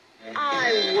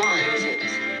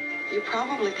You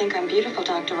probably think I'm beautiful,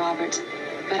 Dr. Roberts,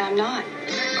 but I'm not.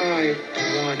 I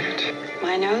want it.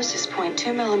 My nose is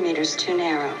 0.2 millimeters too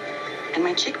narrow, and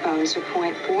my cheekbones are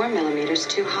 0.4 millimeters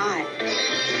too high.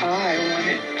 I want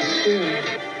it too.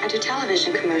 I do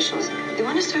television commercials. They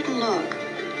want a certain look.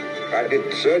 I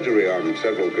did surgery on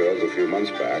several girls a few months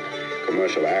back,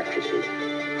 commercial actresses,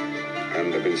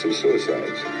 and there have been some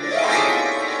suicides.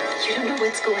 You don't know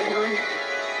what's going on.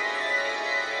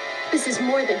 This is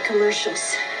more than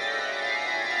commercials.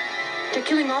 They're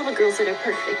killing all the girls that are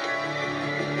perfect.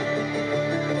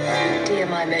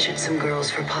 DMI measured some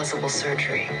girls for possible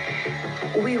surgery.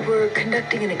 We were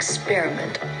conducting an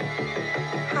experiment.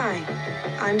 Hi,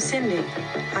 I'm Cindy.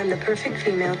 I'm the perfect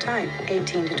female type,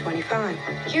 18 to 25.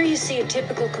 Here you see a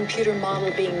typical computer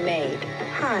model being made.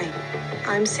 Hi,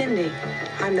 I'm Cindy.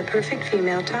 I'm the perfect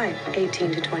female type,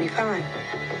 18 to 25.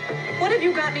 What have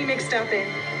you got me mixed up in?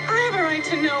 I have a right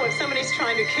to know if somebody's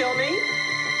trying to kill me.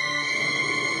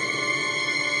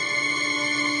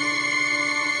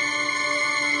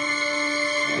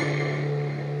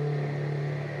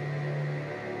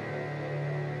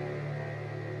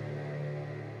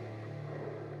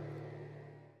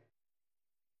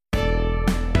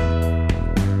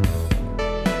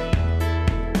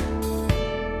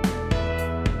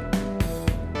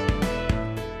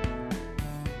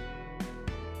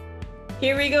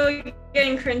 Here we go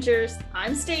again, cringers.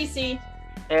 I'm Stacy.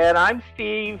 And I'm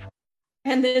Steve.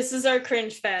 And this is our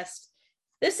Cringe Fest.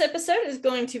 This episode is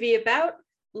going to be about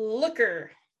Looker.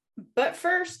 But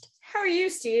first, how are you,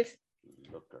 Steve?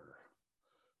 Looker.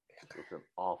 It's an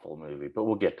awful movie, but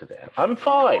we'll get to that. I'm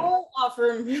fine. All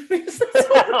awful movies.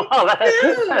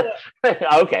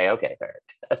 Okay. Fair.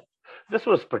 This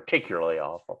was particularly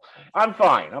awful. I'm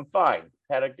fine.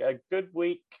 Had a good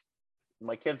week.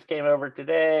 My kids came over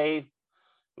today.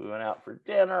 We went out for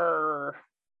dinner,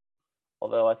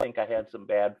 although I think I had some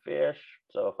bad fish.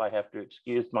 So if I have to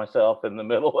excuse myself in the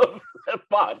middle of the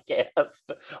podcast,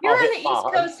 you're on the East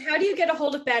Coast. How do you get a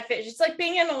hold of bad fish? It's like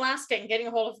being in Alaska and getting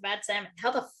a hold of bad salmon. How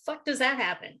the fuck does that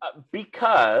happen?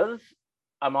 Because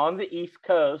I'm on the East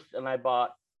Coast and I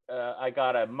got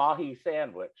a mahi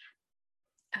sandwich.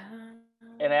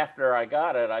 And after I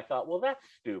got it, I thought, well, that's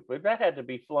stupid. That had to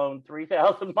be flown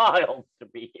 3,000 miles to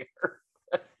be here.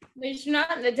 At least you're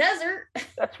not in the desert.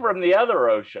 That's from the other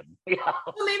ocean. Yeah.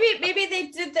 Well, maybe they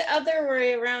did the other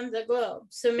way around the globe.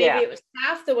 So maybe it was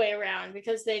half the way around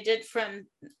because they did from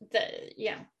the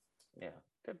Yeah,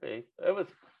 could be. It was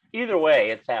either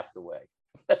way. It's half the way.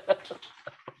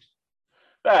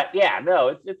 But yeah,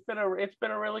 no, it's been a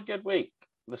really good week.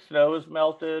 The snow has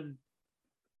melted.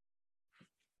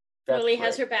 Lily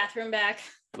has her bathroom back.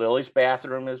 Lily's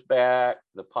bathroom is back.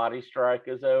 The potty strike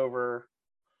is over.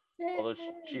 Although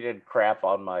she did crap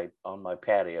on my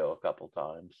patio a couple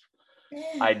times.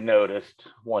 I noticed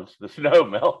once the snow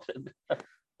melted.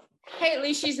 Hey, at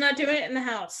least she's not doing it in the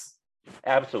house.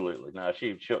 Absolutely. No,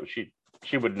 she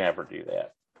would never do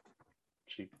that.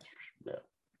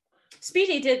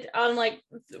 Speedy did on like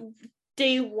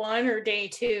day 1 or day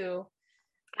 2.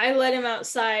 I let him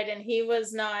outside and he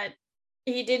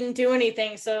didn't do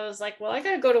anything. So I was like, well, I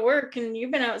gotta go to work and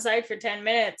you've been outside for 10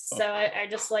 minutes. So I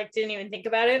just didn't even think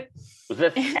about it. Was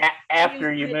this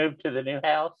after you moved to the new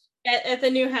house? At the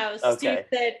new house. Okay. Steve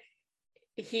said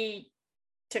he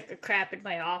took a crap in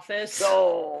my office.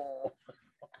 Oh.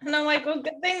 And I'm like, well,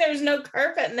 good thing there's no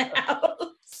carpet in the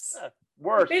house.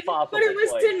 Worst possible But it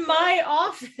was place. in my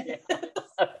office. It's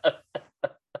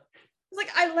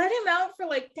like, I let him out for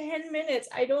like 10 minutes.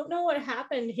 I don't know what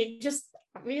happened. He just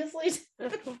obviously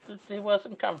he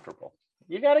wasn't comfortable.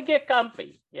 You got to get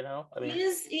comfy, I mean,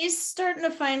 he's starting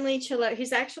to finally chill out.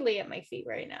 He's actually at my feet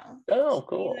right now. Oh,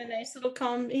 cool. He's in a nice little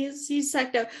calm. He's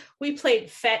sucked up. We played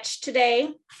fetch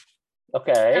today.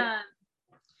 Okay.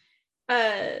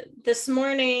 This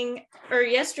morning or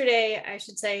yesterday, I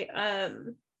should say.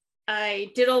 I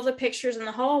did all the pictures in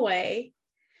the hallway.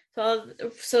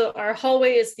 So our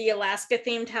hallway is the Alaska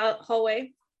themed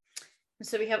hallway.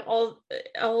 So we have all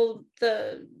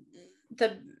the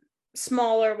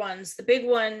smaller ones. The big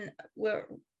one,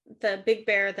 the big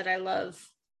bear that I love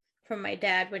from my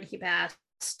dad when he passed,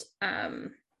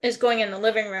 is going in the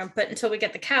living room. But until we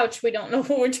get the couch, we don't know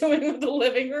what we're doing with the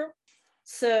living room.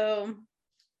 So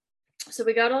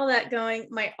we got all that going.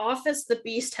 My office, the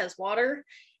beast, has water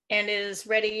and is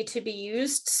ready to be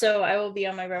used. So I will be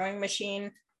on my rowing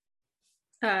machine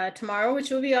tomorrow,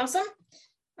 which will be awesome.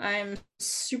 I'm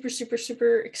super, super,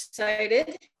 super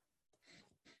excited.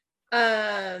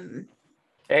 Hey,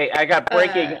 I have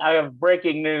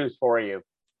breaking news for you.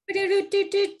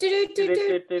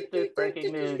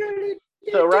 Breaking news.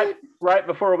 So right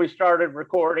before we started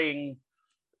recording,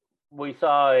 we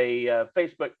saw a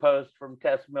Facebook post from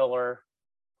Tess Miller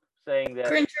saying that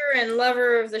Cringer and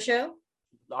lover of the show.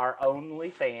 our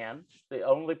only fan, the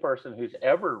only person who's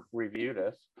ever reviewed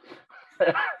us,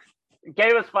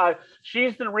 gave us 5.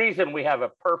 She's the reason we have a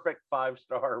perfect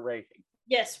 5-star rating.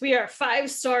 Yes, we are 5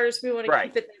 stars. We want to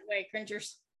Right. keep it that way,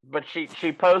 Cringers. But she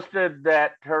posted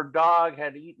that her dog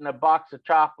had eaten a box of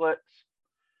chocolates.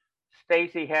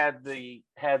 Stacy had the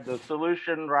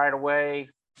solution right away,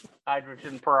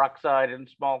 hydrogen peroxide in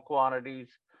small quantities.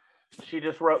 She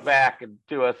just wrote back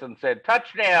to us and said,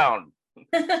 "Touchdown."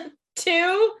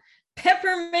 2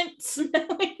 peppermint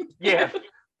smelling. Yes,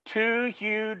 2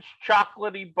 huge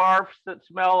chocolatey barfs that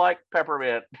smell like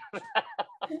peppermint.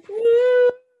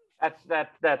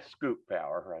 That's scoop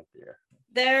power right there.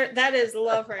 That is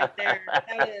love right there.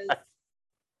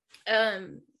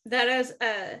 That is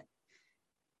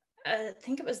I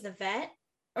think it was the vet,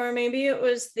 or maybe it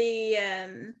was the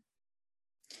I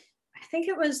think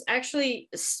it was actually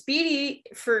Speedy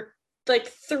for like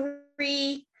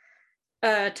 3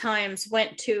 times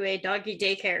went to a doggy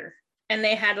daycare, and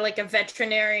they had like a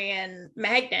veterinarian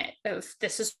magnet of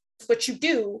this is what you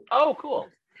do. Oh, cool.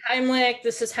 Heimlich,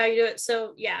 this is how you do it.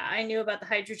 So yeah, I knew about the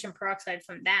hydrogen peroxide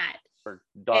from that. For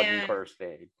doggy first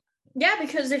aid. Yeah,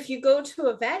 because if you go to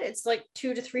a vet, it's like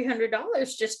 $200 to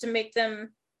 $300 just to make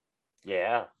them.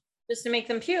 Yeah. Just to make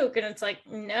them puke, and it's like,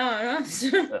 no, I'm not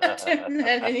doing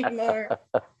that anymore.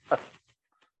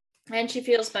 And she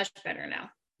feels much better now.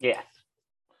 Yes.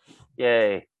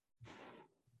 Yay.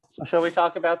 So shall we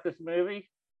talk about this movie?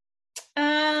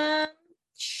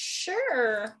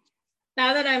 Sure.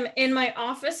 Now that I'm in my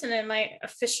office and in my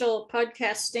official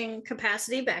podcasting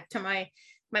capacity, back to my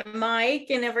mic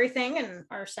and everything, and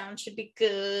our sound should be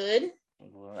good.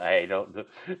 Hey, don't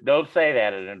say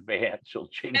that in advance. You'll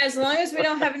change. As long as we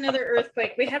don't have another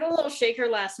earthquake. We had a little shaker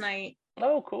last night.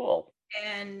 Oh, cool.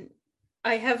 And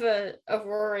I have a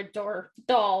Aurora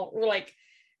doll like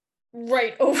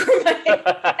right over my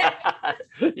head.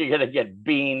 You're gonna get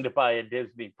beamed by a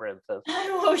Disney princess. I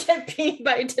will get beamed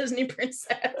by a Disney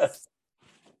princess.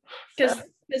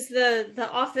 Because the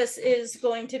office is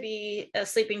going to be a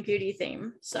Sleeping Beauty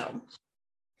theme. So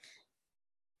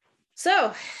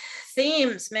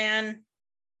themes, man.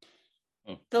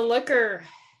 The Looker.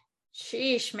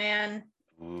 Sheesh, man.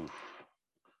 Oof.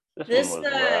 This one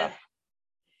was rough.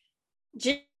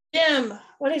 Jim,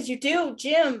 what did you do,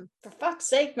 Jim? For fuck's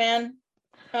sake, man.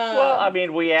 Well, I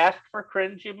mean, we asked for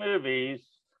cringy movies.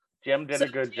 Jim did a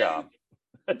good job.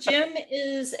 Jim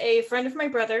is a friend of my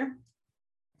brother,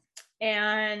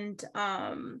 and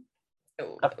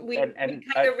we kind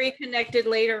of reconnected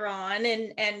later on,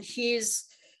 and he's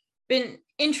been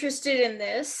interested in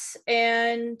this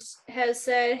and has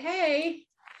said, hey,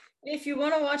 if you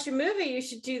want to watch a movie, you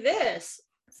should do this.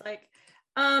 It's like,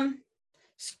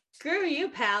 screw you,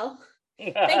 pal.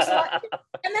 Thanks a lot.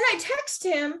 And then I text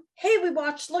him, hey, we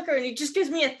watched Looker, and he just gives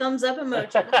me a thumbs up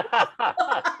emoji.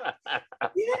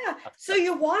 Yeah. So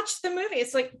you watched the movie.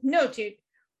 It's like, no, dude,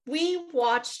 we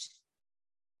watched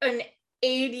an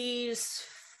 80s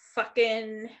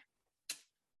fucking,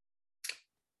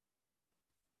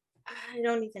 I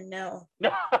don't even know.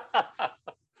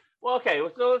 Well, okay,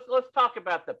 so let's talk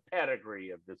about the pedigree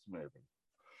of this movie.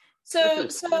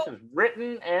 This is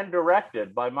written and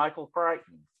directed by Michael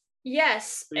Crichton.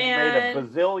 Yes, He's made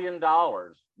 $1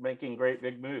 bazillion making great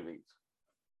big movies.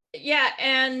 Yeah,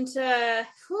 and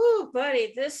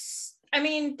buddy,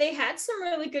 they had some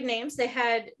really good names. They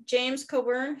had James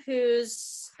Coburn,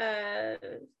 who's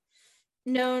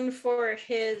known for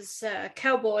his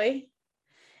cowboy,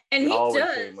 and he always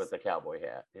does came with the cowboy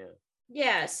hat. Yeah.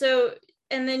 Yeah. So,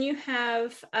 and then you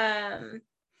have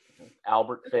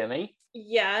Albert Finney.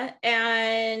 Yeah,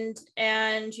 and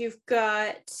you've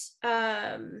got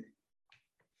oh,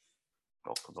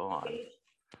 come on.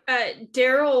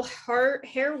 Daryl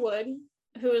Harewood,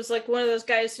 who is like one of those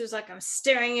guys who's like, I'm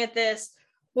staring at this.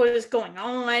 What is going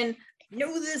on? I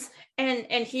know this,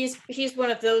 and he's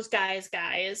one of those guys.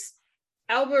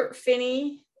 Albert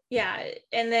Finney, yeah,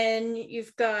 and then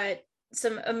you've got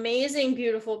some amazing,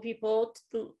 beautiful people,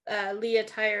 Leah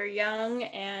Tyler Young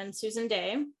and Susan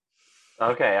Day.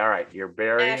 Okay, all right. You're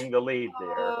burying the lead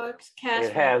there.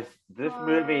 This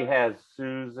movie has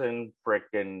Susan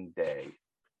frickin' Day.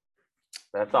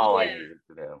 That's all I needed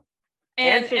to know.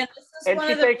 And she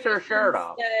takes her shirt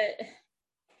off.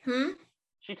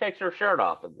 She takes her shirt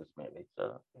off in this movie.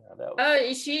 So that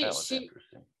was interesting.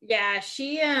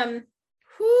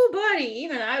 Buddy,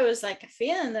 even I was like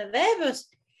feeling the vibes.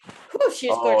 She's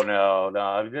gorgeous.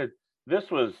 No. This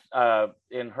was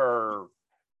in her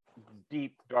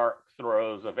deep dark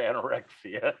throes of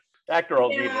anorexia. That girl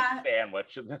needed a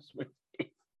sandwich in this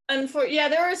movie. Yeah,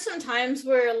 there were some times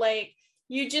where like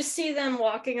you just see them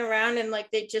walking around and like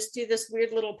they just do this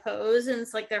weird little pose and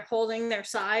it's like they're holding their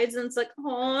sides and it's like,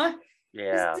 oh,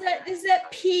 Yeah. Is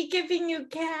that pee giving you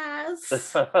gas?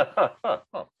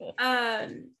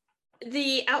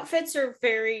 The outfits are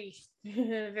very,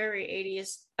 very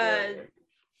 80s.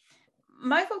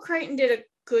 Michael Crichton did a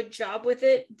good job with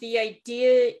it. The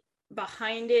idea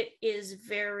behind it is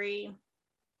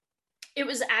it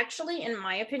was actually, in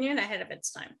my opinion, ahead of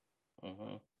its time.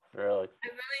 Mm-hmm. Really? I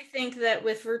really think that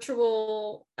with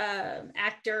virtual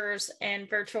actors and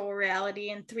virtual reality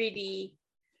and 3D,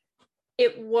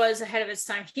 it was ahead of its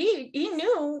time. He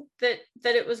knew that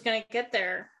it was going to get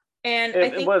there. And I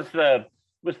think it was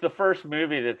the first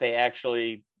movie that they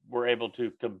actually were able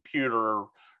to computer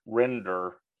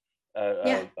render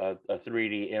a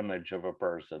 3D image of a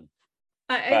person.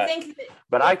 I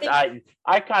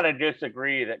kind of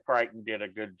disagree that Crichton did a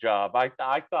good job. I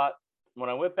thought, when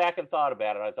I went back and thought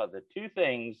about it, I thought the two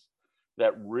things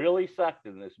that really sucked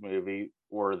in this movie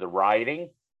were the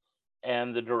writing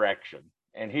and the direction.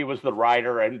 And he was the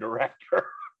writer and director.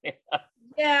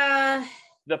 Yeah.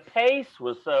 The pace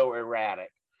was so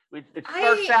erratic. It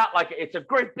starts out like it's a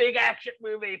great big action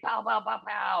movie, pow, pow, pow,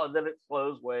 pow, and then it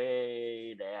slows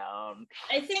way down.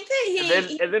 I think that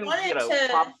he wanted to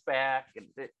pops back, and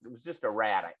it was just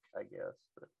erratic, I guess.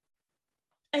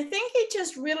 I think he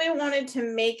just really wanted to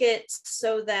make it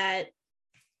so that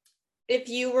if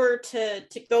you were to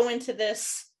go into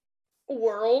this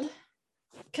world,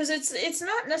 because it's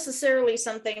not necessarily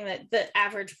something that the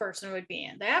average person would be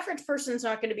in. The average person's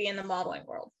not going to be in the modeling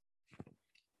world.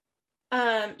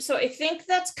 So I think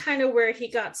that's kind of where he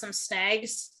got some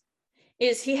snags,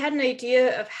 is he had an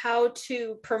idea of how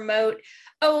to promote,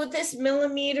 this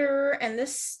millimeter and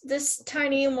this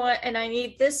tiny one, and I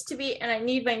need this to be, and I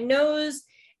need my nose.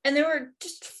 And they were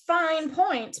just fine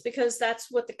points because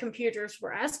that's what the computers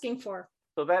were asking for.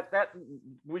 So that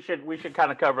we should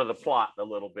kind of cover the plot a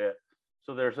little bit.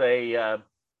 So there's a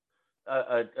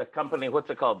company, what's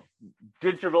it called?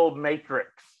 Digital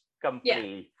Matrix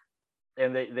company. Yeah.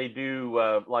 And they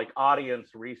do like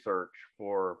audience research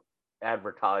for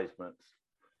advertisements.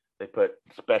 They put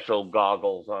special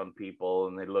goggles on people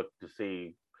and they look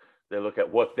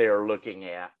at what they're looking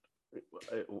at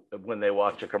when they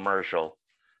watch a commercial.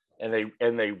 And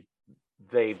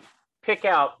they pick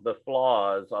out the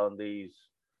flaws on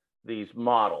these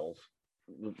models.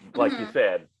 Like you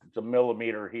said, it's a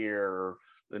millimeter here,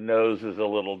 the nose is a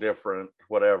little different,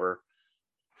 whatever.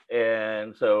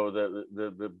 And so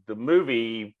the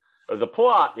movie, or the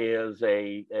plot is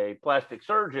a plastic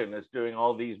surgeon is doing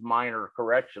all these minor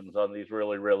corrections on these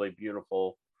really, really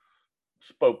beautiful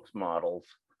spokes models.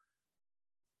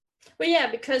 Well, yeah,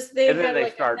 because they had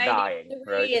like start dying,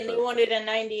 right? And they wanted a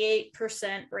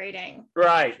 98% rating.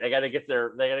 Right. They got to get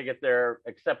their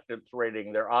acceptance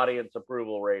rating, their audience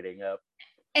approval rating up.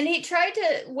 And he tried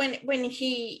to when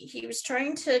he was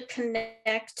trying to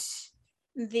connect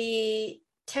the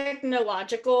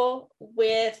technological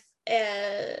with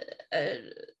a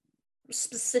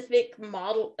specific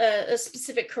model, a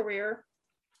specific career,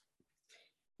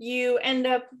 you end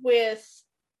up with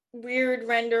weird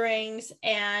renderings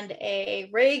and a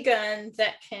ray gun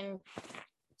that can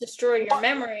destroy your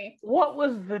memory. What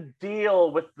was the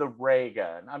deal with the ray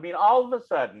gun? I mean, all of a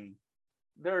sudden,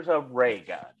 there's a ray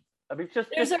gun. I mean,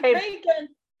 ray gun.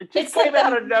 It just came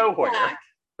out of nowhere.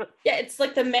 Yeah, it's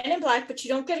like the Men in Black, but you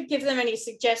don't get to give them any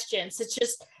suggestions. It's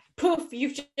just poof,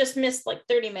 you've just missed like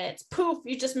 30 minutes. Poof,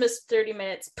 you just missed 30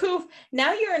 minutes. Poof,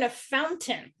 now you're in a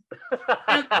fountain.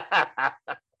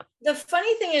 The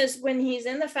funny thing is, when he's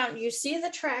in the fountain, you see the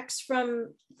tracks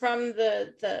from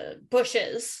the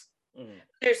bushes. Mm.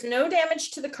 There's no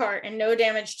damage to the cart and no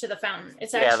damage to the fountain.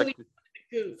 It's actually the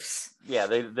goofs. Yeah,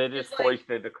 they just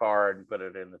hoisted the car and put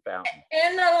it in the fountain.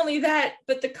 And not only that,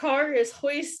 but the car is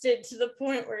hoisted to the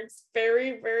point where it's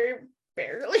very, very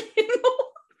barely.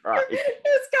 Right.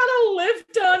 It's got a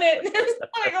lift on it. And it's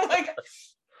like, oh my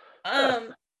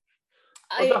god.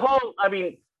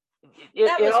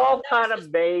 It all kind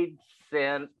of made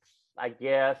sense, I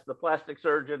guess. The plastic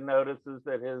surgeon notices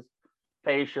that his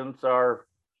patients are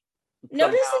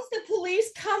notices the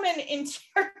police come and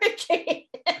interrogate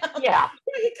him. Yeah.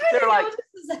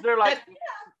 They're like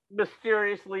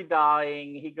mysteriously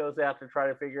dying. He goes out to try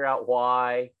to figure out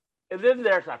why. And then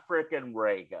there's a freaking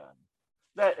ray gun.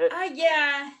 That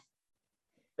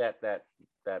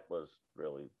was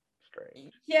really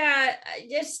strange. Yeah,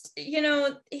 just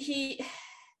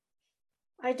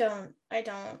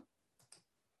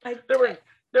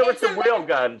There were some real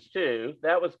guns too.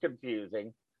 That was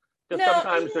confusing. Because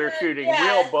sometimes they're shooting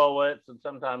yeah. real bullets, and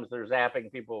sometimes they're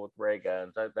zapping people with ray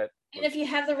guns. And if you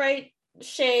have the right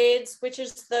shades, which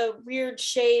is the weird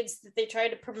shades that they tried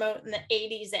to promote in the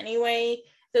 80s anyway,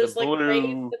 those the like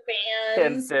blue the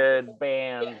bands, tinted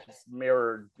bands, yes.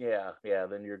 mirrored,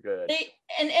 then you're good.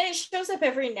 And it shows up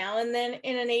every now and then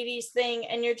in an 80s thing,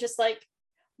 and you're just like,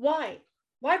 why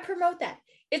promote that?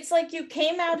 It's like you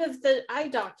came out of the eye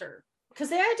doctor, because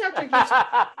the eye doctor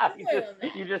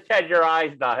you just had your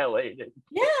eyes dilated.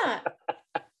 Yeah.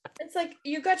 It's like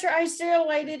you got your eyes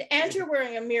dilated and you're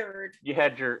wearing a mirrored. You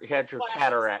had your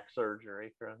cataract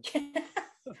surgery.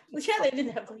 Yeah, they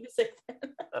didn't have music then.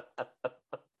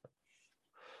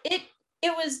 It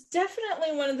was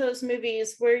definitely one of those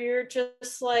movies where you're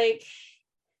just like,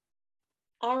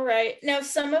 all right. Now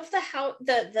some of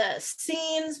the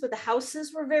scenes with the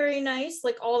houses were very nice.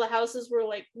 Like all the houses were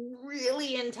like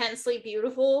really intensely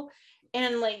beautiful,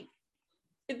 and like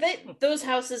those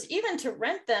houses, even to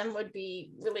rent them, would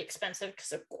be really expensive because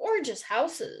they're gorgeous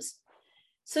houses.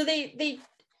 So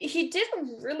he did a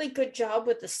really good job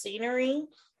with the scenery.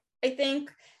 I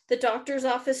think the doctor's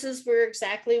offices were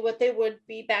exactly what they would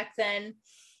be back then.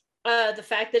 The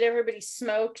fact that everybody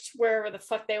smoked wherever the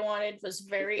fuck they wanted was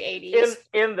very 80s.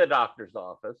 In the doctor's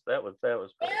office, that was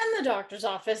great. In the doctor's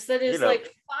office, that is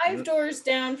like 5 doors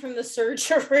down from the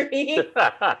surgery.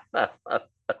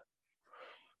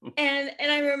 And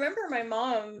I remember my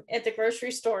mom at the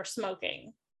grocery store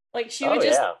smoking. Like she would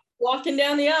just walking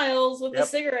down the aisles with a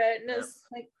cigarette, and it's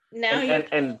like now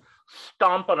and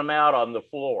stomping them out on the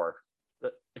floor.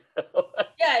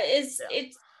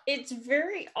 It's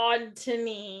very odd to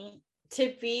me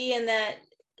to be in that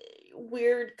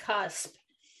weird cusp,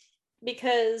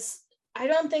 because I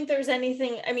don't think there's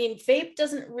anything. I mean, vape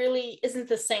isn't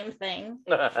the same thing.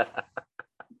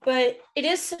 But it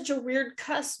is such a weird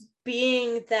cusp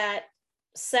being that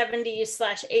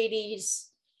 70s/80s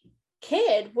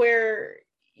kid where,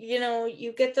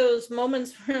 you get those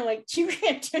moments where like,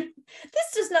 this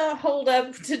does not hold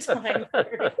up to time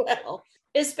very well.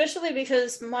 Especially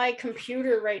because my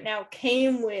computer right now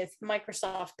came with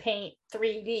Microsoft Paint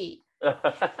 3D.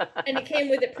 And it came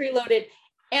with it preloaded.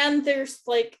 And there's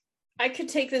like, I could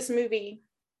take this movie.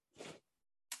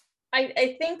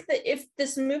 I think that if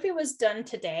this movie was done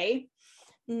today,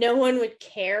 no one would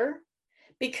care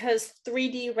because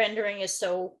 3D rendering is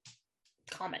so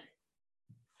common.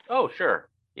 Oh, sure.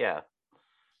 Yeah.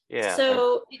 Yeah.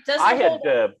 So it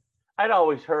doesn't I'd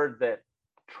always heard that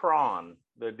Tron,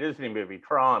 the Disney movie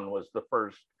Tron, was the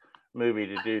first movie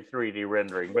to do 3D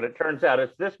rendering, but it turns out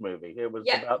it's this movie. It was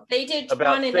they did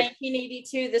Tron in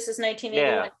 1982. This is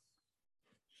 1981. Yeah.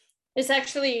 It's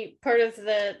actually part of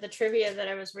the trivia that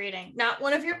I was reading. Not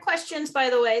one of your questions, by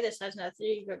the way. This has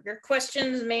nothing. Your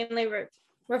questions mainly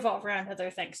revolve around other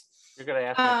things. You're going to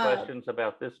ask me questions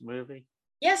about this movie?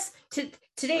 Yes.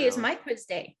 Today is my quiz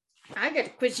day. I got to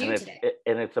quiz you today.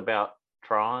 And it's about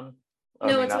Tron?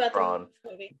 No, it's about the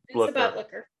movie. It's Looker. About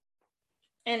Looker.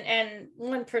 And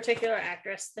one particular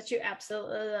actress that you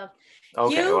absolutely love.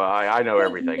 Okay, well, I know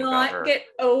everything about her. Not get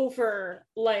over,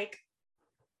 like,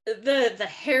 the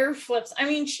hair flips. I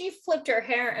mean, she flipped her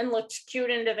hair and looked cute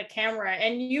into the camera,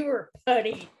 and you were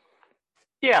putty.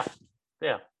 Yeah.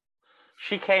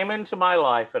 She came into my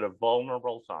life at a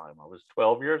vulnerable time. I was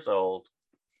 12 years old.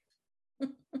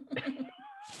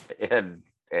 and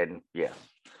yes,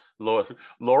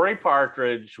 Lori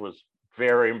Partridge was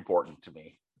very important to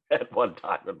me at one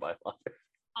time in my life.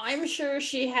 I'm sure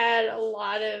she had a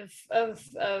lot of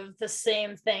the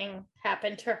same thing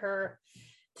happen to her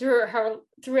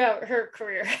throughout her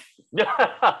career.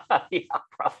 Yeah,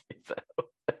 probably so.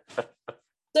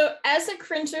 So as a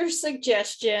Cringer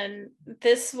suggestion,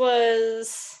 this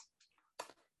was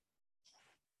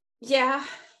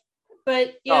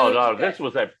but this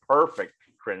was a perfect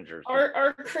Cringer.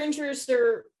 Our Cringers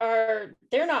are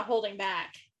they're not holding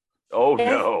back. Oh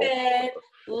no.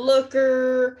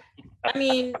 Looker. I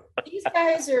mean, these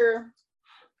guys are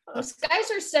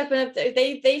stepping up there.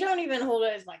 They don't even hold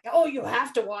it as like, oh, you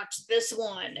have to watch this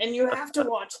one and you have to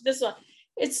watch this one.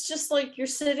 It's just like you're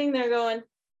sitting there going,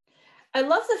 I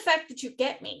love the fact that you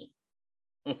get me.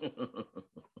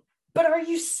 But are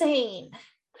you sane?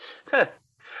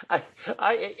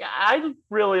 I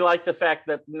really like the fact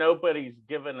that nobody's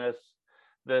given us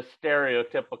the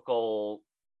stereotypical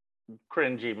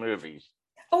cringy movies.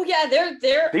 Oh yeah,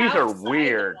 they're these are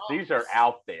weird. These are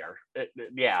out there.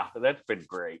 Yeah, that's been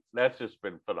great. That's just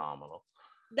been phenomenal.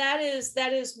 That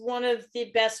is one of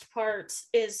the best parts.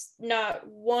 Is not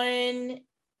one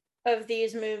of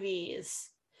these movies.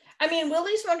 I mean,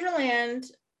 Willy's Wonderland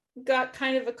got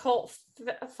kind of a cult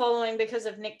following because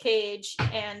of Nick Cage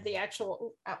and the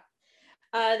actual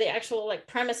the actual like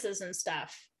premises and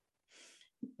stuff.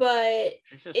 But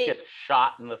Did you just get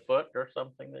shot in the foot or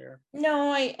something there?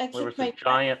 No, I There keep was my a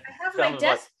giant. I have my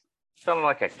desk. Sounded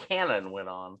like a cannon went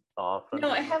off. No,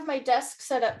 I have my desk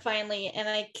set up finally, and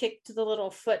I kicked the little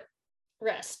foot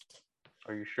rest.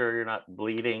 Are you sure you're not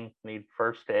bleeding? Need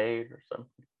first aid or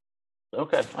something?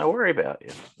 Okay, I worry about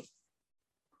you.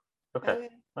 Okay.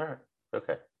 All right.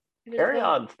 Okay. Carry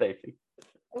on, Stacy.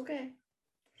 Okay.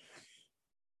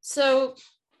 So.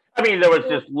 I mean, there was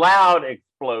this loud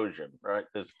explosion, right?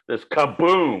 This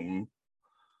kaboom.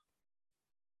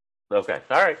 Okay.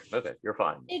 All right. Okay. You're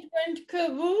fine. It went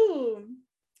kaboom.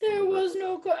 There was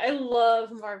no. I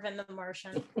love Marvin the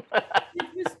Martian.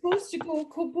 It was supposed to go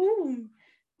kaboom.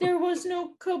 There was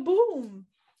no kaboom.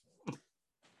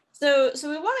 So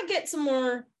we want to get some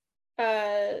more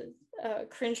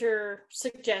Cringer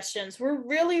suggestions. We're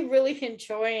really, really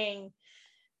enjoying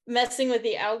messing with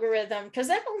the algorithm, because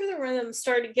that algorithm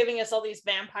started giving us all these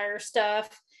vampire stuff,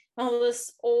 all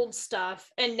this old stuff,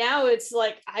 and now it's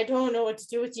like, I don't know what to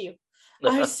do with you.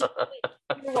 You're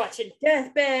watching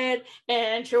Deathbed,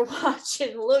 and you're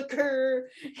watching Looker,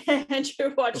 and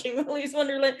you're watching Willy's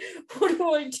Wonderland. What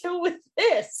do I do with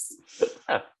this?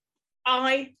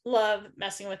 I love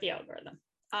messing with the algorithm.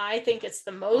 I think it's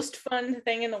the most fun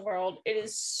thing in the world. It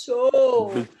is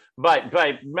so. But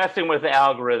by messing with the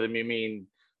algorithm, you mean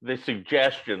the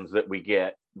suggestions that we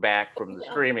get back from the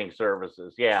streaming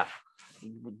services? Yeah.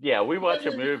 We watch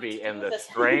a movie and the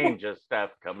strangest stuff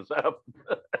comes up.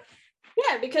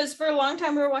 Yeah, because for a long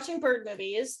time we were watching bird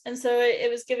movies, and so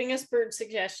it was giving us bird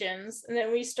suggestions, and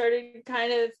then we started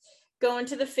kind of going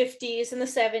to the 50s and the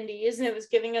 70s, and it was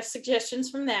giving us suggestions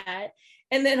from that,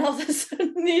 and then all of a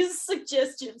sudden these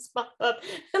suggestions pop up,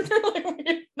 and they're like, we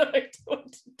didn't know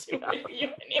what to do with you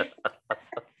anymore.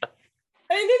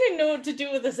 I didn't know what to do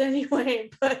with this anyway,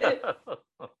 but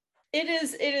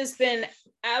it has been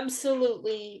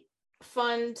absolutely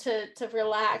fun to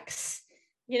relax.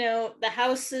 You know, the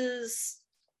house is,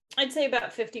 I'd say,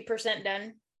 about 50%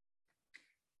 done.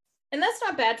 And that's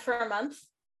not bad for a month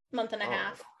and a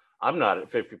half. I'm not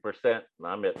at 50%.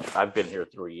 I've been here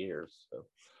 3 years. So.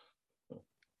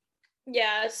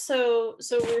 Yeah, so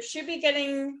we should be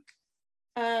getting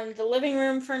the living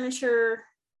room furniture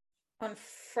on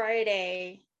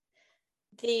Friday.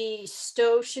 The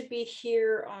stove should be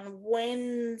here on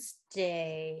Wednesday.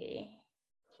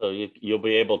 So you'll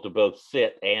be able to both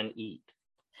sit and eat.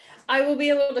 I will be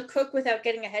able to cook without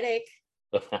getting a headache.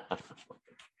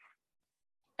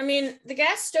 I mean, the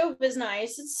gas stove is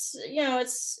nice. It's, you know,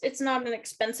 it's not an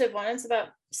expensive one. It's about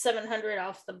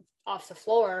 $700 off the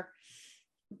floor,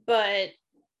 but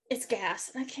it's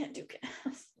gas, and I can't do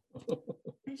gas.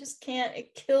 I just can't.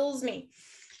 It kills me.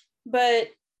 But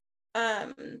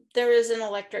there is an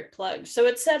electric plug, so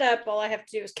it's set up. All I have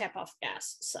to do is cap off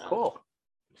gas. So cool.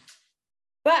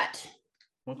 But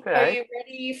okay, are you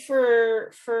ready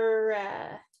for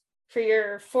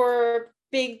your 4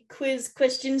 big quiz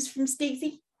questions from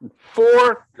Stacey?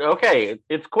 4. Okay,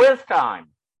 it's quiz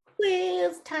time.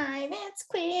 Quiz time. It's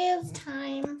quiz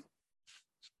time.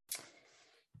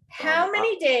 How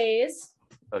many days?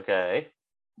 Okay.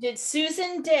 Did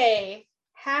Susan Day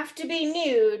have to be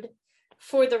nude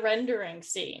for the rendering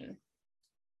scene?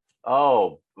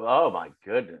 Oh my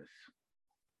goodness.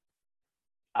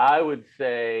 I would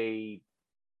say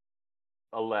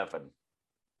 11.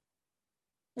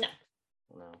 No.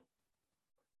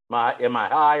 Am I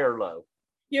high or low?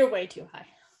 You're way too high.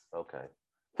 Okay.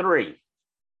 3.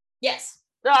 Yes.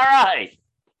 All right.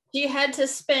 She had to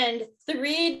spend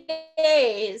 3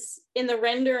 days in the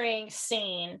rendering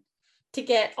scene to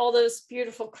get all those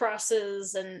beautiful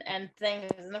crosses and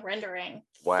things in the rendering.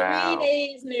 Wow. 3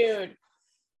 days nude.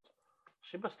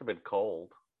 She must have been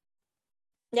cold.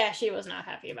 Yeah, she was not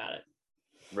happy about it.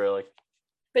 Really?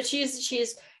 But she's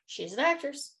an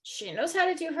actress. She knows how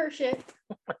to do her shit.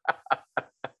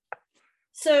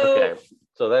 Okay,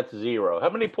 so that's 0. How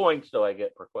many points do I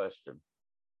get per question?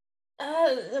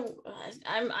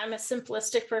 I'm a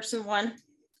simplistic person. 1.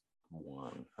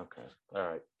 1. Okay. All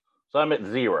right. So I'm at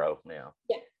 0 now.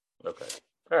 Yeah. Okay.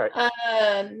 All right.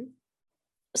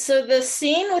 So the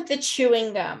scene with the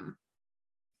chewing gum.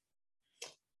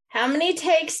 How many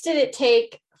takes did it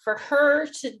take for her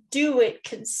to do it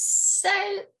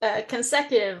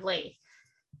consecutively?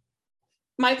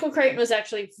 Michael Crichton was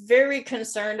actually very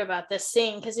concerned about this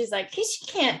scene because he's like, she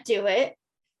can't do it.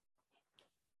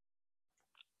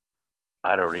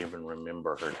 I don't even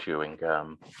remember her chewing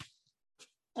gum.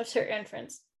 What's her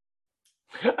entrance?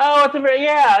 Oh,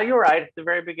 you're right. At the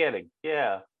very beginning.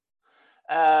 Yeah.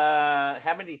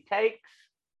 How many takes?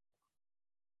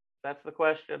 That's the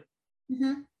question.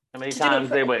 Mm-hmm. How many times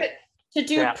they went to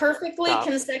do perfectly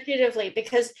consecutively,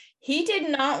 because he did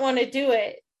not want to do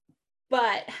it.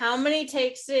 But how many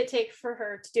takes did it take for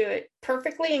her to do it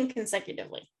perfectly and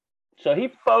consecutively? So he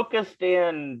focused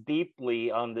in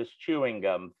deeply on this chewing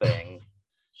gum thing,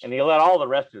 and he let all the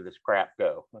rest of this crap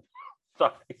go.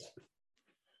 Sorry.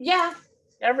 Yeah.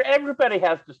 Everybody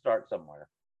has to start somewhere.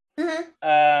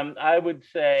 Mm-hmm. I would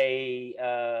say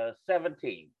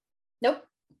 17. Nope.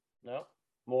 Nope.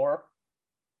 More?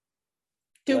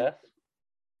 2. Less?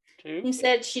 2? He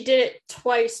said she did it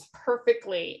twice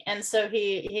perfectly, and so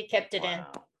he kept it in.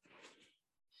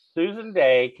 Susan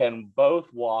Day can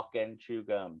both walk and chew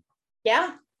gum.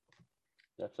 Yeah.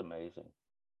 That's amazing.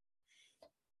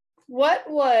 What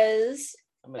was,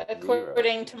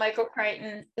 according to Michael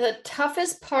Crichton, the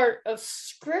toughest part of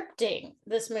scripting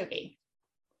this movie?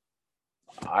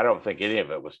 I don't think any of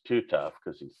it was too tough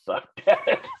because he sucked at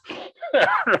it. Oh,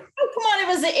 come on, it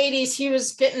was the 80s. He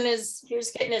was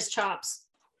getting his chops.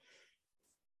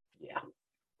 Yeah.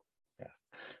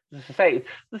 This is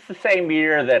the same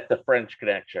year that The French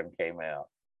Connection came out.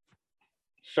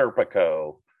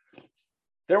 Serpico.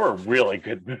 There were really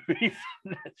good movies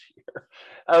this year.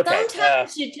 Okay.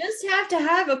 Sometimes you just have to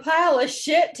have a pile of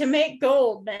shit to make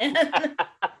gold, man.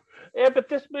 Yeah, but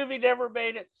this movie never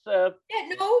made it. Yeah,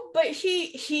 no, but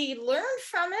he learned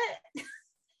from it,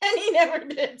 and he never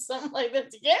did something like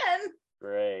this again.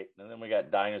 Great. And then we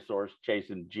got dinosaurs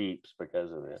chasing jeeps because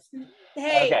of this.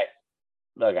 Hey, okay.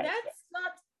 That's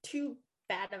not too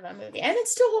bad of a movie, and it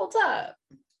still holds up.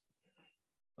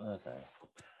 Okay.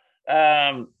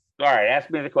 All right, ask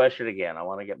me the question again. I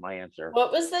want to get my answer.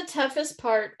 What was the toughest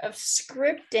part of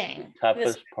scripting?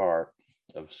 Part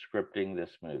of scripting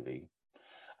this movie.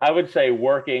 I would say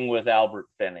working with Albert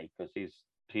Finney, because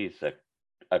he's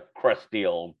a crusty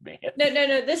old man.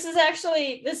 No. This is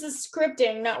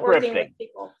scripting, not working with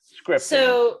people.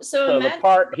 Scripting. So the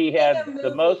part he had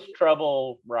the most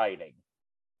trouble writing.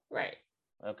 Right.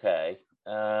 Okay.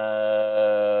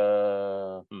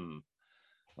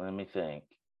 Let me think.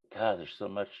 God, there's so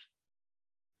much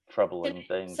troubling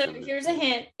things. So here's a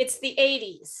hint. It's the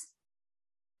 80s.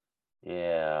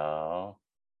 Yeah.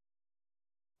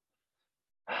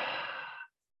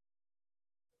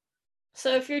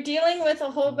 So if you're dealing with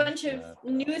a whole bunch of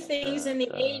new things in the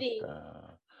 80s,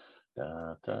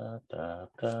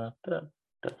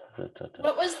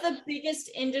 what was the biggest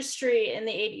industry in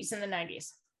the 80s and the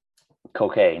 90s?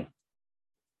 Cocaine.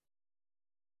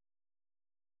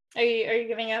 Are you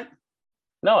giving up?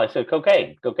 No, I said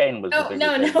cocaine. Cocaine was the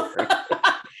biggest industry.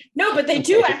 No, but they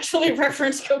do actually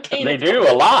reference cocaine. They do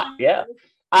a lot, yeah.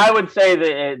 I would say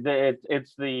that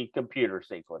it's the computer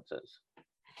sequences.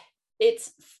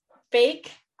 It's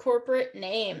fake corporate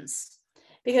names,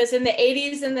 because in the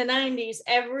 80s and the 90s,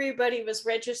 everybody was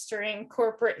registering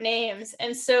corporate names,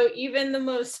 and so even the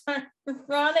most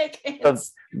ironic.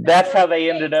 That's how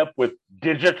they ended up with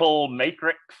Digital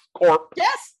Matrix Corp.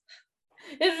 Yes,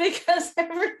 it's because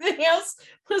everything else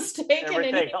was taken and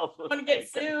he didn't want to get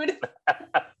sued.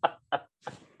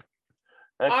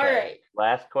 Okay. All right.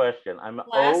 Last question. I'm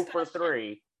 0 for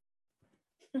 3.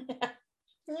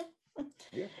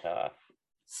 You're tough.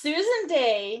 Susan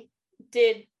Day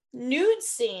did nude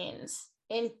scenes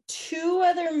in 2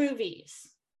 other movies.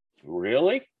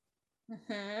 Really?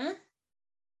 Mm-hmm.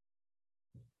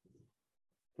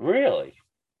 Really?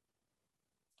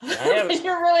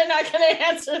 You're really not going to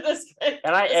answer this.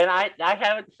 And I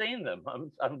haven't seen them.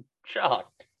 I'm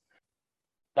shocked.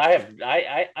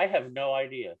 I have no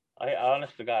idea.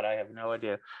 Honest to God, I have no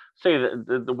idea. See,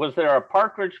 was there a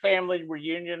Partridge Family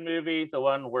reunion movie? The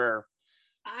one where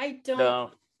I don't.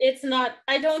 No. It's not.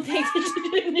 I don't think that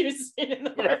you did a new scene in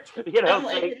the Partridge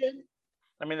Family.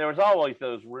 I mean, there was always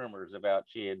those rumors about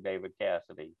she and David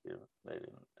Cassidy. They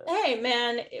didn't. Hey,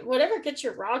 man, whatever gets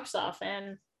your rocks off,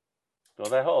 and. So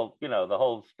that whole, the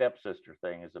whole stepsister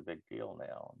thing is a big deal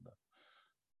now.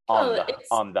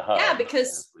 On the hub. Yeah,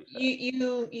 because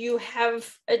you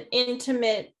have an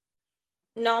intimate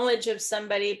knowledge of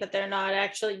somebody, but they're not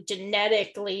actually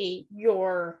genetically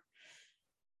your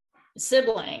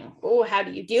sibling. Oh, how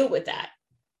do you deal with that?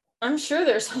 I'm sure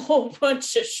there's a whole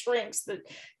bunch of shrinks that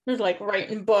are like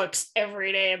writing books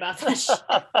every day about this.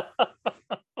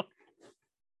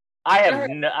 I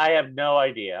have no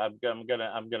idea. I'm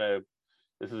gonna.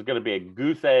 This is gonna be a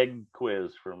goose egg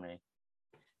quiz for me.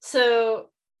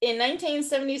 So in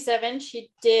 1977,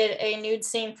 she did a nude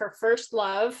scene for First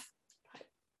Love.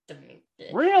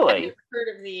 Really? I've never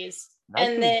heard of these.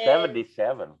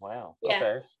 1977. Wow. Yeah.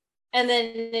 Okay. And then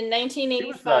in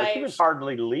 1985, she was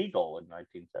hardly legal in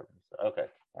 1977. Okay.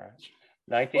 All right.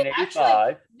 1985. Well,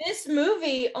 actually, this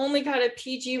movie only got a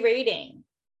PG rating.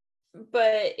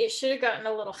 but it should have gotten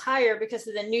a little higher because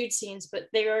of the nude scenes, but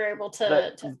they were able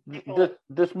to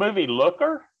this movie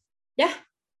Looker? Yeah.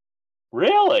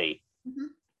 Really? Mm-hmm.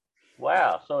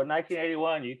 Wow. So in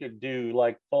 1981 you could do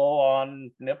like full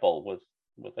on nipple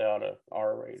without a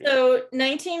R rating. So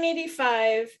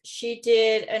 1985 she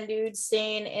did a nude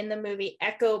scene in the movie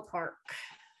Echo Park.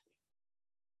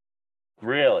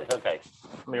 Really? Okay.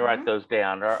 Let me write those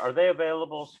down. Are they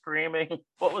available streaming?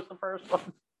 What was the first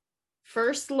one?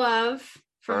 First Love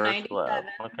from First 97. Love.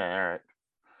 Okay, all right.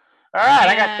 All right,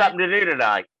 I got something to do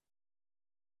tonight.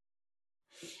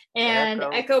 And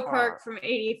Echo Park from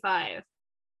 85.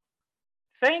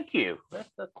 Thank you. That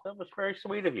was very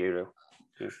sweet of you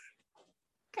to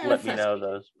let me know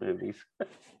those movies.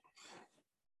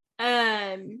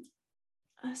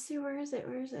 Let's see, where is it?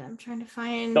 I'm trying to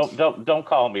find. Don't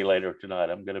call me later tonight.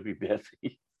 I'm gonna be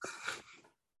busy.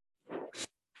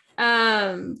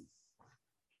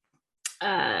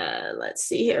 Let's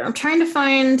see here. I'm trying to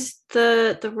find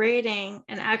the rating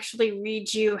and actually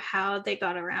read you how they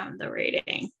got around the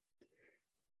rating.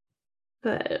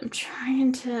 But I'm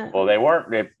trying to. Well, it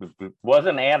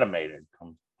wasn't animated.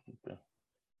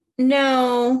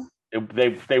 No.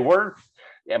 They weren't.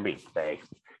 I mean,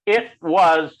 it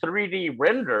was 3D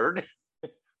rendered.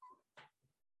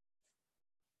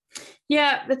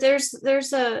 Yeah, but there's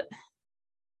a.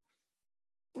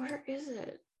 Where is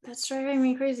it? That's driving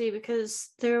me crazy because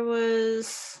there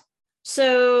was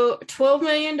 $12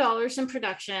 million in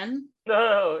production.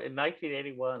 No, in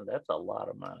 1981, that's a lot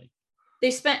of money.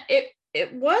 They spent it.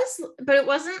 It was, but it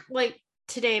wasn't like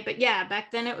today. But yeah,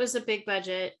 back then it was a big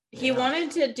budget. He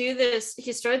wanted to do this.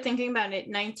 He started thinking about it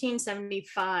in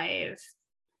 1975.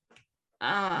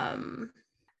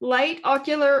 Light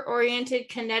ocular oriented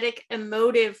kinetic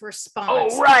emotive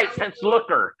response. Oh, right. That's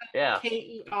Looker. Yeah.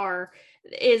 KER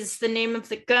is the name of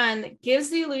the gun that gives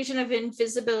the illusion of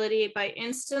invisibility by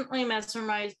instantly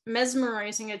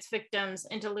mesmerizing its victims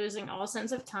into losing all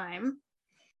sense of time.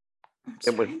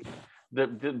 It was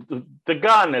the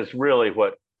gun is really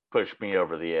what pushed me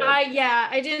over the edge.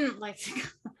 I didn't like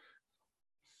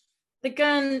the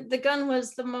gun. The gun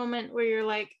was the moment where you're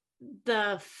like,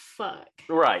 the fuck.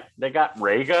 Right. They got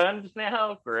ray guns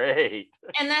now. Great.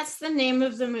 And that's the name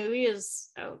of the movie is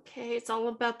okay. It's all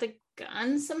about the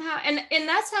gun somehow. And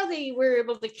that's how they were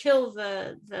able to kill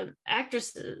the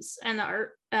actresses and the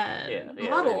art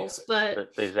models.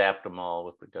 But they zapped them all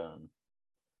with the gun.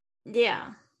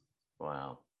 Yeah.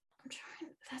 Wow.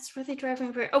 That's where they drive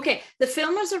me. Okay. The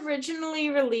film was originally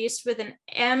released with an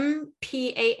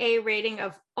MPAA rating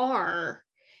of R,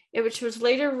 which was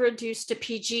later reduced to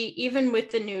PG, even with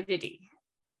the nudity.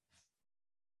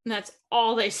 And that's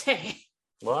all they say.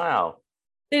 Wow.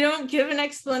 They don't give an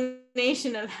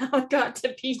explanation of how it got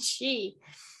to PG.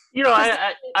 You know,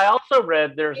 I also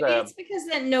read it's because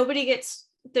then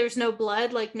there's no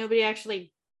blood, like nobody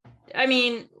actually, I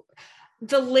mean,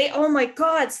 oh my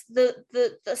God,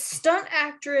 the stunt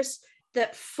actress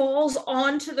that falls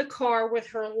onto the car with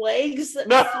her legs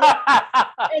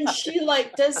and she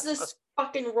like does this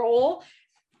fucking roll.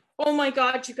 Oh my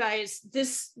God, you guys,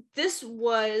 this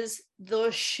was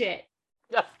the shit.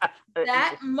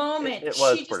 That moment, it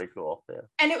was pretty cool. Yeah.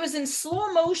 And it was in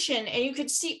slow motion, and you could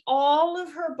see all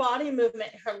of her body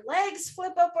movement. Her legs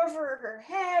flip up over her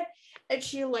head, and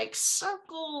she like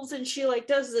circles, and she like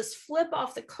does this flip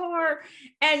off the car,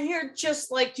 and you're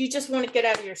just like, you just want to get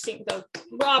out of your seat and go,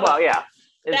 Robert. Well, yeah.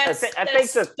 I think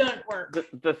stunt work.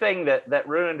 The thing that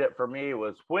ruined it for me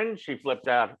was when she flipped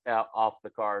out off the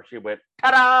car, she went,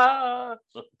 ta-da!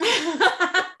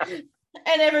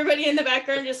 And everybody in the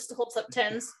background just holds up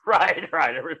tens. Right.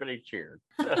 Everybody cheered.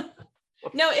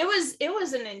 No, it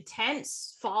was an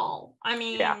intense fall. I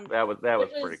mean, yeah, that was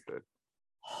pretty good.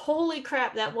 Holy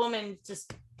crap, that woman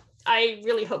just, I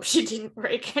really hope she didn't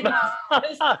break it. Wow,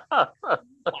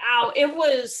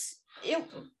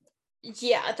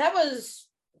 that was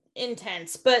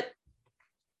intense. But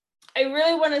I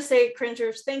really want to say,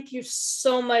 Cringers, thank you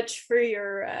so much for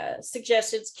your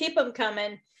suggestions. Keep them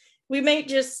coming. We may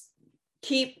just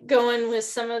keep going with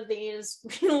some of these.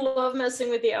 We love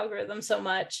messing with the algorithm so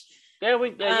much. Yeah,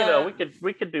 we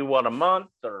could do one a month,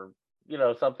 or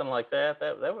something like that.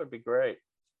 That would be great.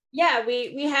 Yeah,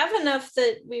 we have enough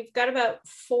that we've got about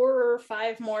 4 or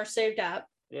 5 more saved up.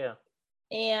 Yeah.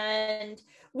 And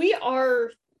we are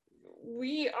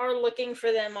looking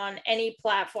for them on any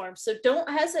platform. So don't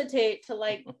hesitate to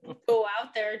like go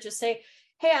out there and just say,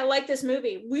 hey, I like this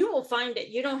movie. We will find it.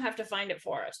 You don't have to find it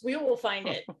for us. We will find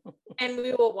it and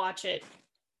we will watch it.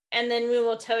 And then we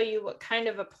will tell you what kind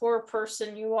of a poor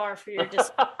person you are for your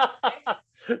disappointment.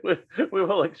 We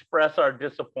will express our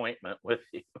disappointment with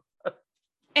you.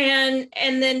 and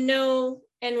then know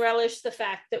and relish the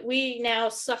fact that we now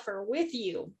suffer with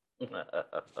you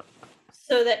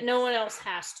so that no one else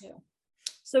has to.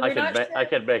 So I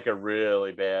could make a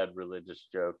really bad religious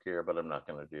joke here, but I'm not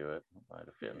going to do it. It might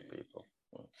offend people.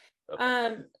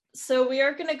 Okay. So we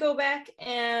are going to go back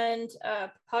and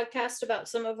podcast about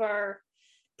some of our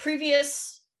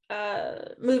previous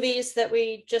movies that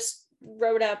we just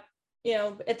wrote up,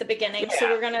 at the beginning. Yeah. So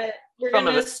we're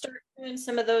gonna start doing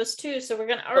some of those too. So we're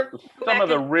gonna some of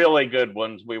the really good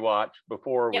ones we watched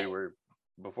before we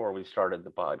started the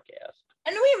podcast.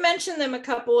 And we mentioned them a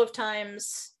couple of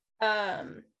times.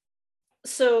 So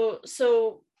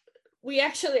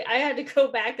I had to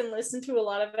go back and listen to a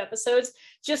lot of episodes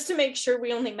just to make sure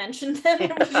we only mentioned them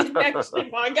and we didn't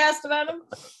actually podcast about them.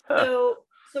 So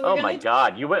oh my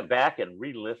God, you went back and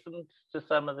re-listened to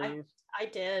some of these? I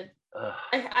did.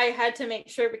 I had to make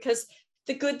sure because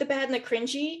the good, the bad, and the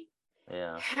cringy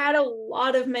had a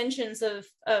lot of mentions of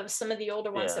some of the older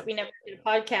ones that we never did a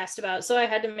podcast about. So I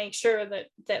had to make sure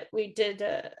that we did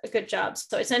a good job.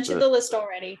 So I sent you the list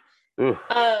already.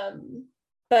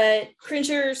 But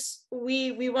cringers,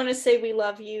 we want to say we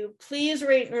love you. Please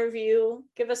rate and review.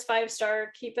 Give us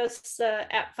 5-star. Keep us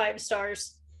at 5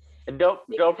 stars. And don't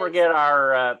forget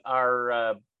our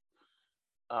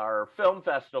film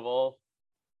festival.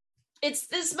 It's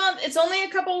this month. It's only a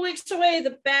couple of weeks away.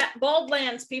 The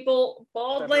Baldlands, people.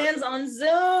 Baldlands on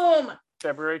Zoom.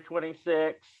 February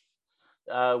 26th.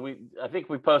 I think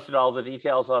we posted all the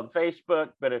details on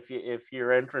Facebook, but if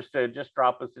you're interested, just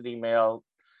drop us an email,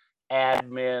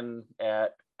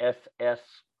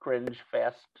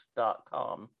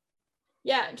 admin@sscringefest.com.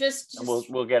 Yeah, just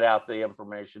we'll get out the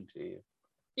information to you.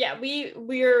 Yeah,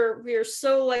 we're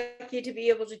so lucky to be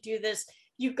able to do this.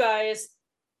 You guys,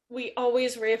 we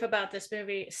always rave about this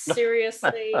movie.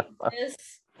 Seriously,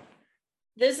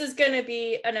 this is going to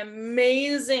be an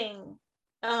amazing.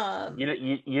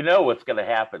 You know what's going to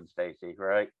happen, Stacy,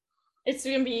 right? It's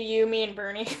going to be you, me, and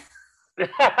Bernie. No.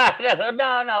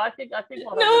 I think no one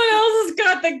else has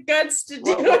got the guts to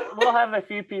do it. We'll have a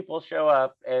few people show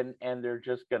up, and they're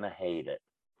just going to hate it.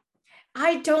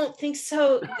 I don't think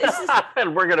so.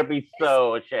 And we're going to be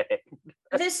so ashamed.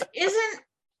 This isn't.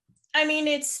 I mean,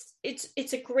 it's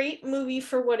a great movie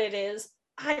for what it is.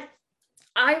 I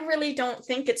really don't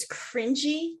think it's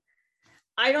cringy.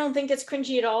 I don't think it's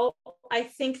cringy at all. I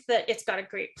think that it's got a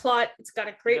great plot. It's got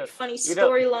a great funny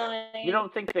storyline. You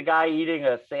don't think the guy eating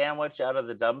a sandwich out of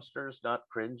the dumpster is not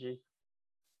cringy?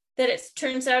 That it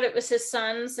turns out it was his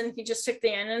son's and he just took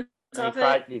the onions off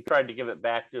it. He tried to give it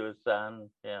back to his son.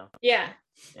 Yeah.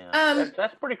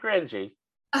 That's pretty cringy.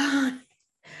 And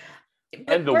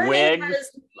the wig,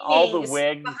 all the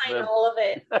wigs behind all of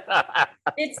it.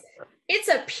 It's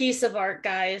a piece of art,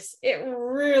 guys. It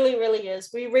really, really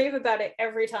is. We rave about it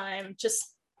every time.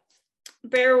 Just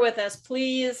bear with us,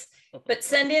 please. But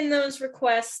send in those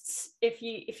requests if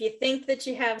you think that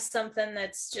you have something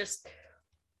that's just,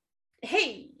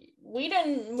 hey, we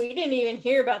didn't even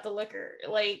hear about the liquor.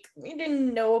 Like, we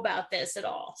didn't know about this at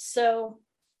all. So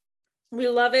we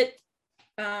love it.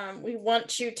 We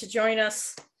want you to join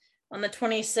us on the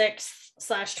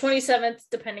 26th/27th,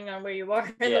 depending on where you are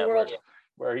in the world.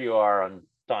 Where you are on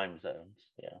time zones.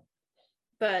 Yeah.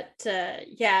 But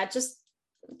just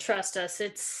trust us.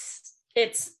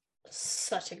 It's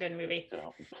such a good movie.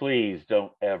 Please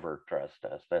don't ever trust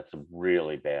us. That's some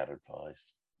really bad advice.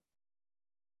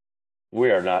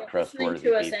 We are not trustworthy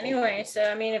to us people. Anyway. So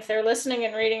I mean, if they're listening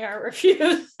and reading our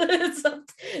reviews, that's on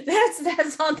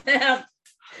them.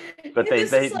 But they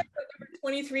is like November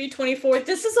 23, 24.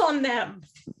 This is on them.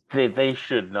 They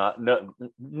should not.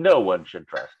 No one should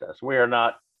trust us. We are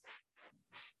not.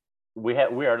 We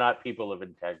are not people of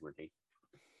integrity.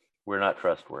 We're not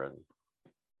trustworthy.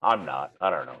 I'm not. I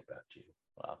don't know about you.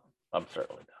 Well, I'm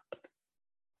certainly not.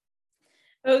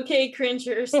 Okay,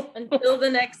 cringers. Until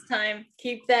the next time,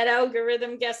 keep that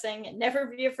algorithm guessing and never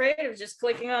be afraid of just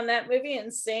clicking on that movie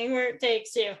and seeing where it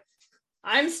takes you.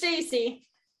 I'm Stacy.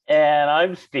 And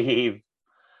I'm Steve.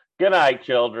 Good night,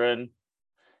 children.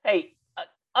 Hey,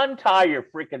 untie your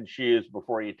freaking shoes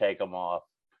before you take them off.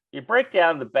 You break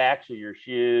down the backs of your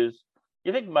shoes.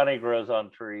 You think money grows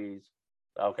on trees?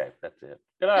 Okay, that's it.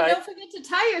 Good night. And don't forget to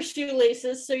tie your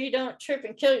shoelaces so you don't trip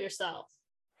and kill yourself.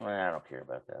 Well, I don't care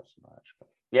about that so much. But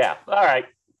yeah, all right.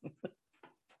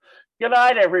 Good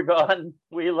night, everyone.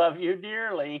 We love you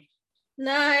dearly.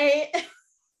 Night.